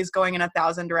I'm always going in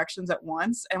 1,000 directions at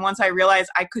once. And once I realized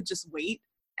I could just wait,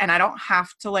 and I don't have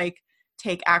to like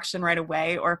take action right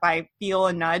away, or if I feel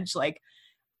a nudge, like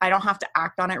I don't have to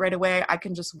act on it right away. I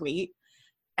can just wait.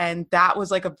 And that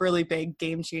was like a really big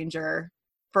game changer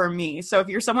for me. So if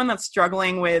you're someone that's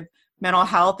struggling with mental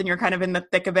health and you're kind of in the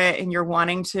thick of it and you're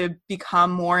wanting to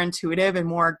become more intuitive and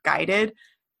more guided,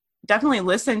 definitely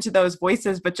listen to those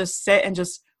voices, but just sit and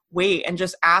just wait and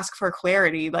just ask for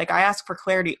clarity. Like, I ask for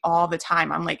clarity all the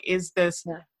time. I'm like, is this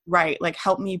right? Like,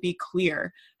 help me be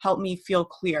clear. Help me feel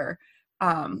clear.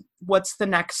 What's the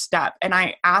next step? And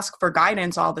I ask for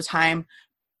guidance all the time.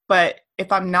 But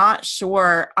if I'm not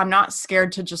sure, I'm not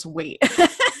scared to just wait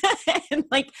and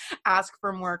like ask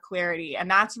for more clarity. And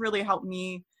that's really helped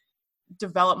me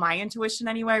develop my intuition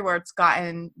anyway, where it's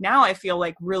gotten, now I feel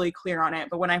like really clear on it.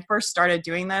 But when I first started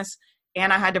doing this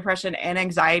and I had depression and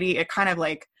anxiety, it kind of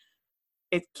like,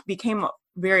 it became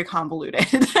very convoluted.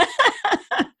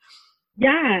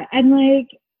 Yeah. And like,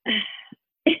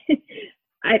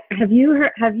 have you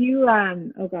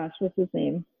oh gosh, what's his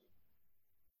name?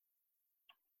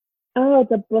 Oh,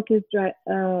 the book is dry.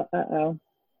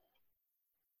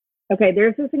 Okay,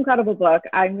 there's this incredible book.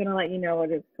 I'm going to let you know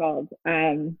what it's called.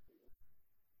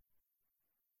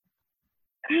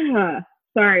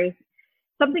 Sorry.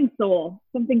 Something Soul.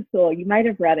 You might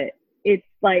have read it. It's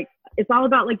like, it's all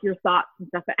about like your thoughts and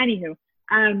stuff. But anywho,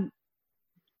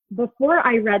 before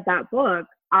I read that book,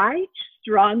 I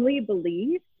strongly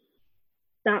believed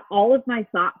that all of my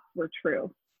thoughts were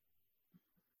true.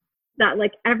 That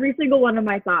like every single one of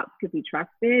my thoughts could be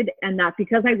trusted, and that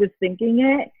because I was thinking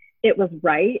it, it was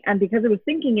right. And because I was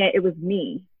thinking it, it was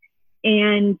me.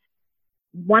 And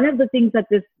one of the things that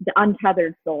the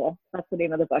Untethered Soul, that's the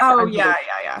name of the book. Oh, yeah.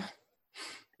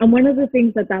 And one of the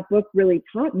things that book really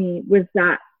taught me was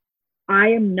that I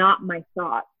am not my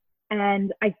thoughts.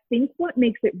 And I think what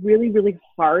makes it really, really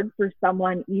hard for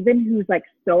someone, even who's like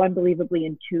so unbelievably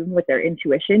in tune with their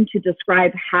intuition, to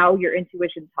describe how your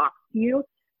intuition talks to you.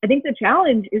 I think the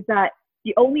challenge is that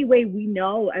the only way we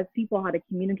know as people how to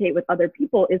communicate with other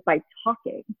people is by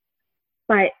talking.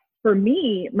 But for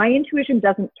me, my intuition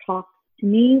doesn't talk to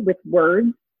me with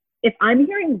words. If I'm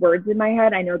hearing words in my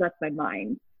head, I know that's my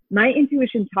mind. My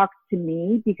intuition talks to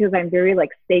me because I'm very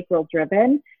like sacral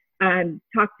driven, and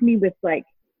talks to me with like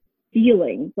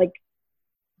feelings. Like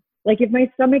if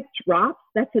my stomach drops,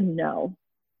 that's a no.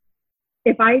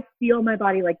 If I feel my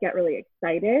body like get really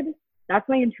excited, that's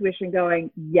my intuition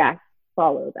going, yes,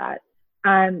 follow that.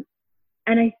 And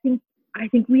I think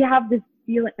we have this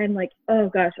feeling, and like, oh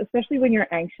gosh, especially when you're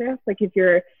anxious, like if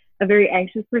you're a very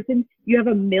anxious person, you have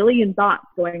a million thoughts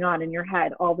going on in your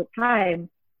head all the time.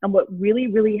 And what really,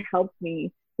 really helped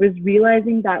me was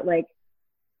realizing that like,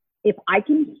 if I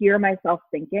can hear myself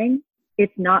thinking,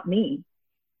 it's not me.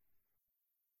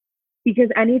 Because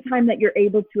anytime that you're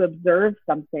able to observe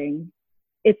something,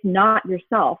 it's not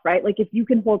yourself, right? Like if you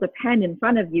can hold a pen in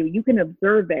front of you, you can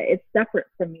observe it. It's separate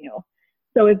from you.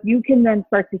 So if you can then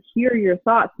start to hear your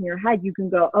thoughts in your head, you can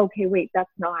go, okay, wait, that's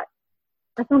not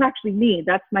actually me.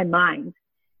 That's my mind.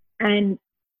 And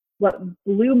what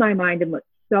blew my mind and what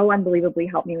so unbelievably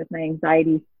helped me with my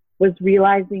anxiety was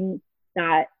realizing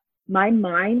that my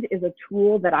mind is a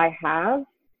tool that I have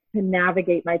to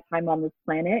navigate my time on this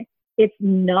planet. It's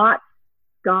not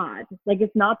God. Like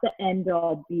it's not the end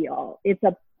all be all. It's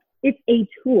a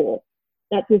tool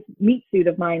that this meat suit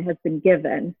of mine has been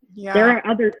given. Yeah. There are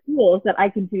other tools that I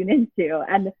can tune into.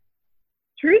 And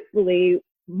truthfully,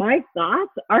 my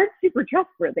thoughts aren't super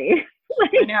trustworthy.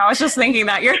 I know. I was just thinking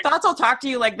that your thoughts will talk to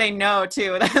you like they know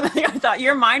too. I thought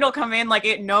your mind will come in like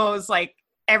it knows like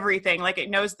everything, like it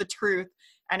knows the truth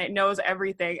and it knows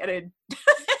everything. And it,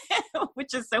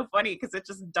 which is so funny because it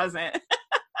just doesn't.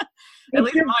 At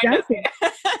least mine doesn't.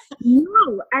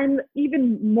 No, and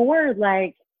even more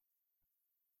like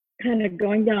kind of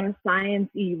going down a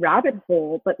science-y rabbit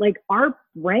hole, but like our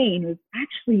brain is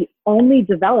actually only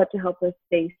developed to help us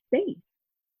stay safe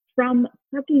from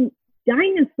fucking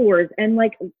dinosaurs and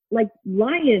like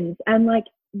lions, and like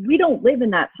we don't live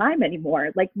in that time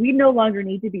anymore. Like we no longer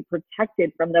need to be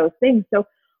protected from those things. So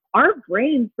our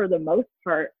brains for the most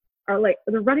part are like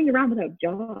they're running around without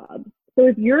jobs. So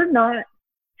if you're not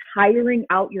tiring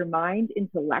out your mind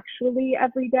intellectually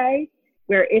every day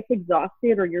where it's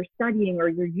exhausted, or you're studying, or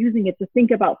you're using it to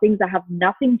think about things that have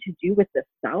nothing to do with the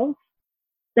self,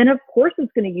 then of course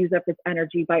it's going to use up its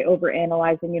energy by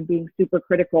overanalyzing and being super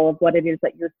critical of what it is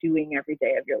that you're doing every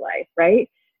day of your life, right?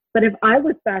 But if I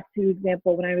look back to,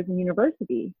 example, when I was in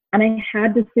university and I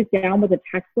had to sit down with a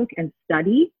textbook and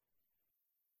study,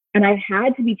 and I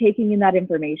had to be taking in that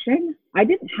information, I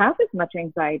didn't have as much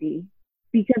anxiety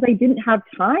because I didn't have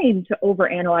time to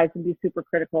overanalyze and be super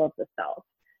critical of the self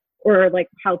or like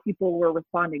how people were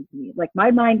responding to me. Like my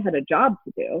mind had a job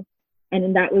to do,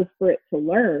 and that was for it to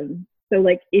learn. So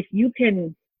like if you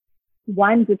can,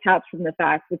 one, detach from the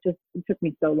facts, which just it took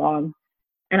me so long.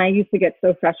 And I used to get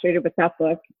so frustrated with that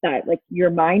book that like your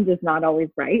mind is not always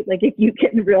right. Like if you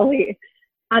can really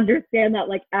understand that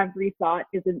like every thought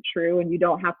isn't true and you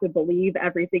don't have to believe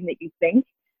everything that you think.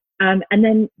 And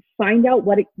then find out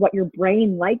what your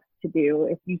brain likes to do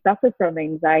if you suffer from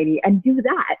anxiety, and do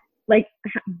that. Like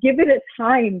give it a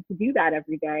time to do that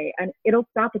every day, and it'll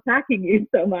stop attacking you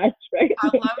so much, right?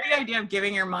 I love the idea of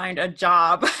giving your mind a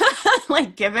job.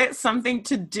 Like give it something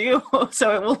to do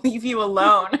so it will leave you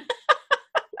alone.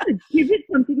 Give it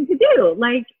something to do.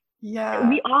 Like yeah,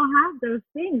 we all have those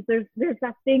things. There's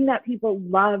that thing that people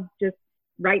love just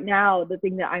right now. The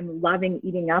thing that I'm loving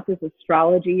eating up is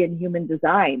astrology and human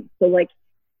design. So like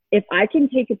if I can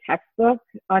take a textbook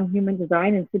on human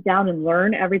design and sit down and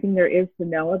learn everything there is to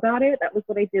know about it, that was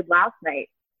what I did last night.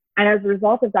 And as a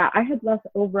result of that, I had less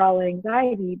overall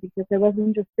anxiety because I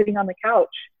wasn't just sitting on the couch,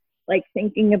 like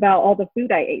thinking about all the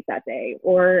food I ate that day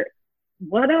or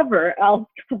whatever else.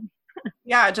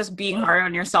 Yeah, just being hard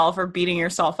on yourself or beating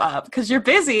yourself up because you're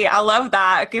busy. I love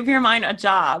that. Give your mind a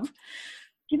job.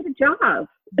 Give it a job.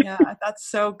 Yeah, that's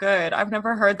so good. I've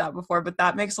never heard that before, but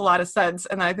that makes a lot of sense.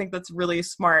 And I think that's really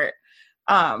smart.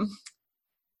 I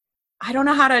don't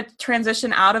know how to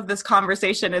transition out of this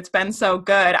conversation. It's been so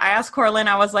good. I asked Coraline,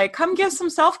 I was like, come give some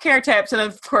self-care tips. And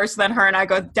of course, then her and I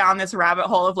go down this rabbit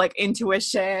hole of like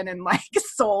intuition and like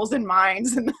souls and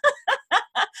minds. And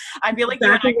I feel like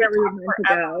exactly where we were meant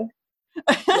to go.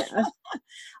 Yeah,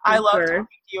 I love talking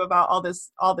to you about all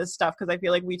this stuff because I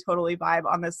feel like we totally vibe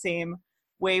on the same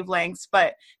wavelengths.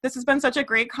 But this has been such a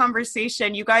great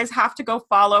conversation. You guys have to go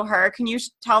follow her. Can you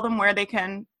tell them where they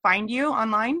can find you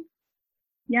online?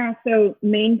 Yeah, so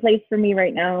main place for me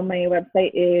right now, my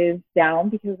website is down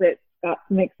because it's got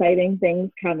some exciting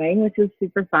things coming, which is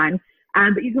super fun.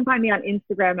 But you can find me on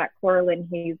Instagram at Coraline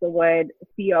Hazelwood,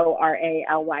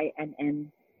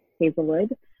 CORALYNN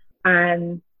Hazelwood.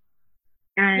 And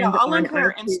yeah, I'll link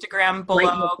her Instagram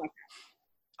below.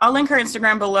 I'll link her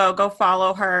Instagram below. Go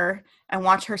follow her and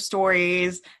watch her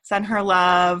stories, send her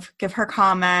love, give her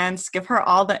comments, give her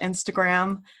all the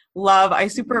Instagram love. I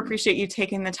super appreciate you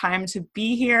taking the time to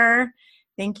be here.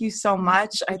 Thank you so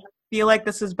much. I feel like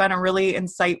this has been a really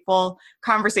insightful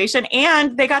conversation,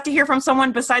 and they got to hear from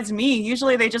someone besides me.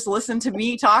 Usually they just listen to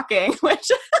me talking,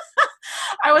 which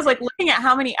I was like looking at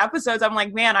how many episodes. I'm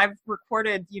like, man, I've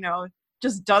recorded,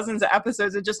 just dozens of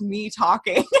episodes of just me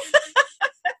talking.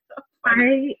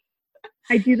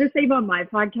 I do the same on my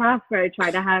podcast where I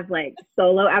try to have like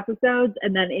solo episodes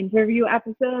and then interview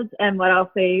episodes. And what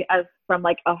I'll say as from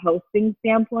like a hosting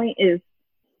standpoint is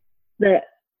that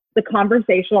the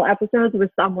conversational episodes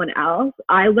with someone else,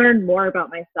 I learned more about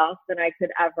myself than I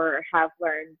could ever have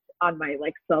learned on my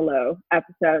like solo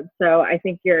episodes. So I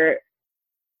think your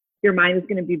mind is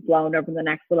going to be blown over the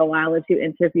next little while as you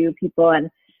interview people. And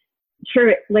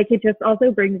sure, like it just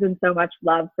also brings in so much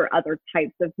love for other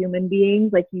types of human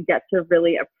beings. Like you get to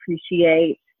really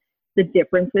appreciate the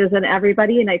differences in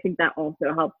everybody. And I think that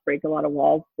also helps break a lot of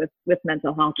walls with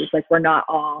mental health. It's like, we're not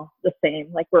all the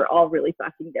same. Like we're all really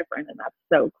fucking different. And that's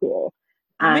so cool.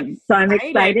 So I'm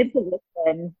excited to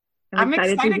listen. I'm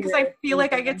excited because I feel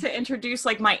like I get to introduce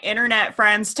like my internet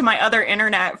friends to my other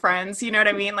internet friends. You know what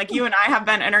I mean? Like you and I have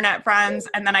been internet friends,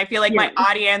 and then I feel like my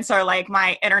audience are like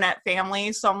my internet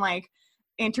family. So I'm like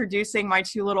introducing my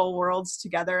two little worlds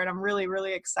together, and I'm really,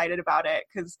 really excited about it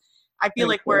because I feel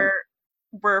like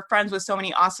we're friends with so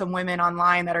many awesome women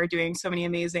online that are doing so many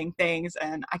amazing things,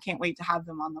 and I can't wait to have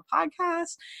them on the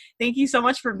podcast. Thank you so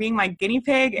much for being my guinea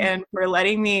pig and for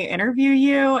letting me interview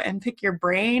you and pick your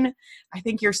brain. I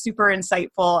think you're super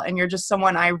insightful, and you're just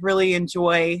someone I really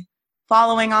enjoy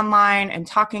following online and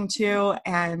talking to,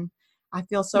 and I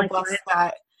feel so blessed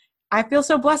that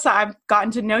I've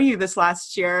gotten to know you this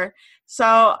last year.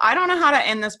 So I don't know how to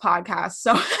end this podcast.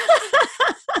 So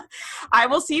I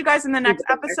will see you guys in the next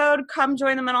episode. Come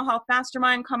join the Mental Health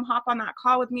Mastermind. Come hop on that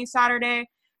call with me Saturday.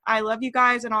 I love you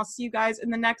guys, and I'll see you guys in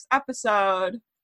the next episode.